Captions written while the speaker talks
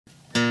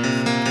I'd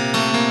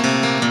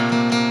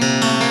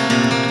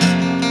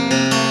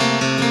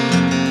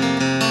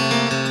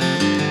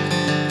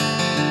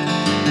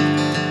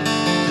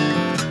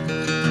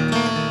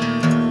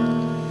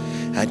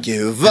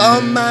give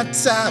all my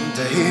time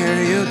to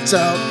hear you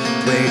talk,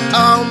 wait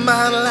all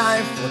my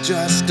life for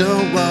just a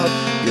walk,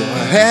 your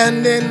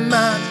hand in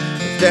mine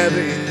with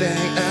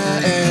everything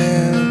I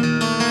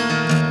am.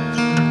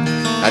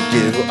 I'd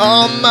give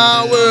all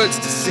my words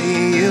to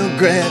see you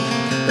grin,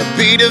 the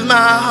beat of my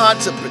heart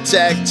to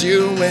protect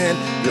you when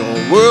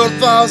your world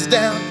falls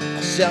down.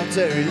 I'll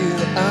shelter you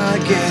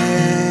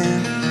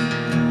again.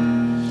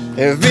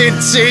 If it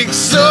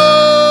takes all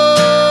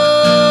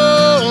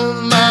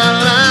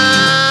my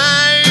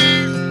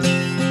life,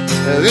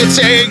 if it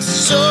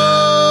takes all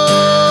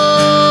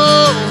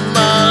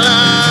my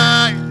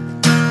life,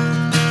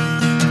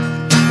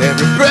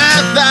 every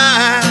breath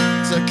I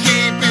to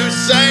keep you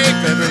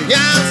safe, every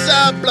ounce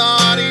of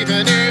blood,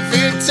 even if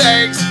it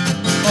takes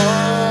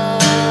all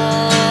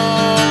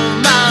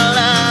my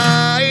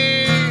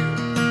life,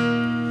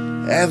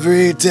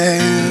 every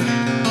day.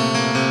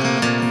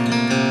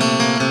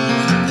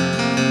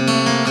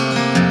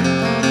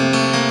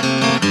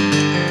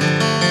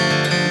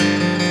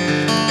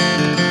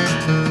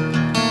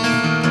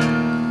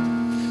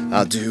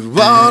 I'll do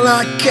all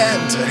I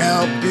can to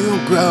help you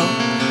grow,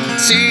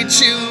 teach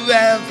you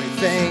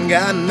everything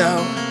I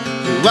know.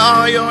 Through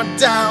all your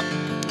doubt,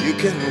 you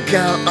can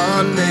count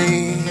on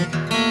me.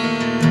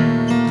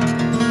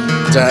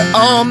 Dry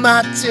all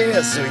my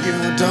tears so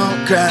you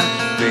don't cry,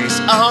 face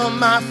all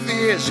my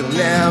fears you'll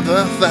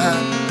never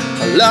find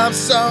a love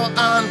so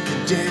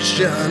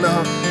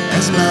unconditional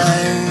as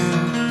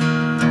mine.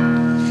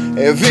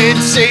 If it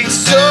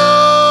takes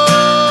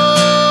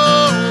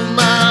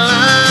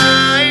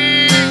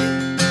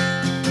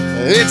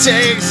it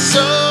takes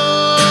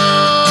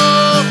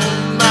all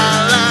my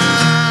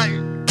life,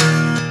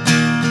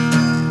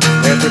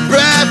 every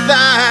breath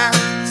I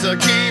to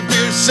keep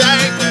you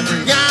safe,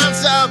 every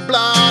ounce of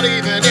blood,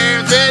 even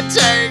if it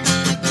takes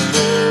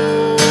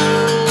all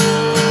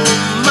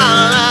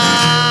my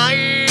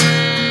life,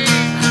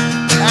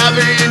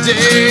 every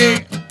day.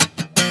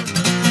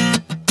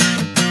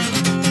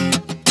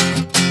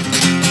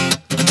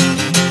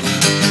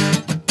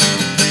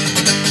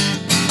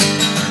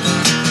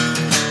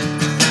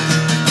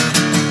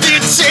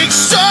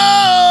 Takes all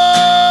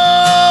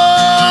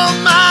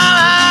my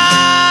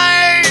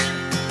life,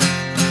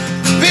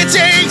 it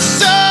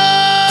takes all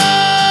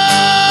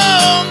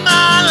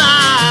my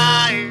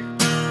life,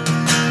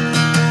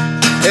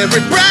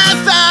 every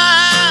breath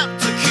I have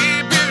to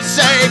keep you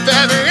safe,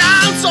 every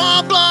ounce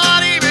of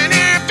blood, even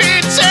if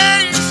it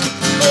takes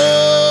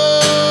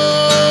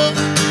all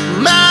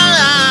my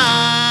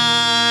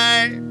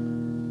life,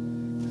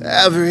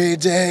 every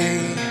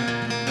day.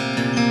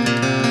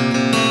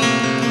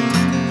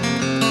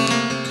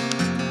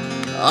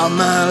 All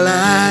my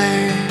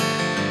life,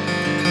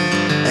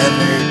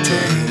 every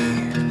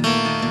day.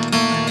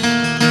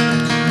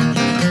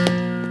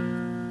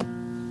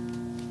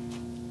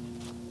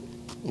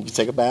 You can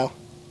take a bow.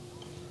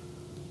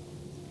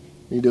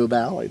 You do a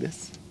bow like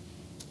this.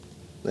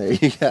 There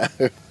you go.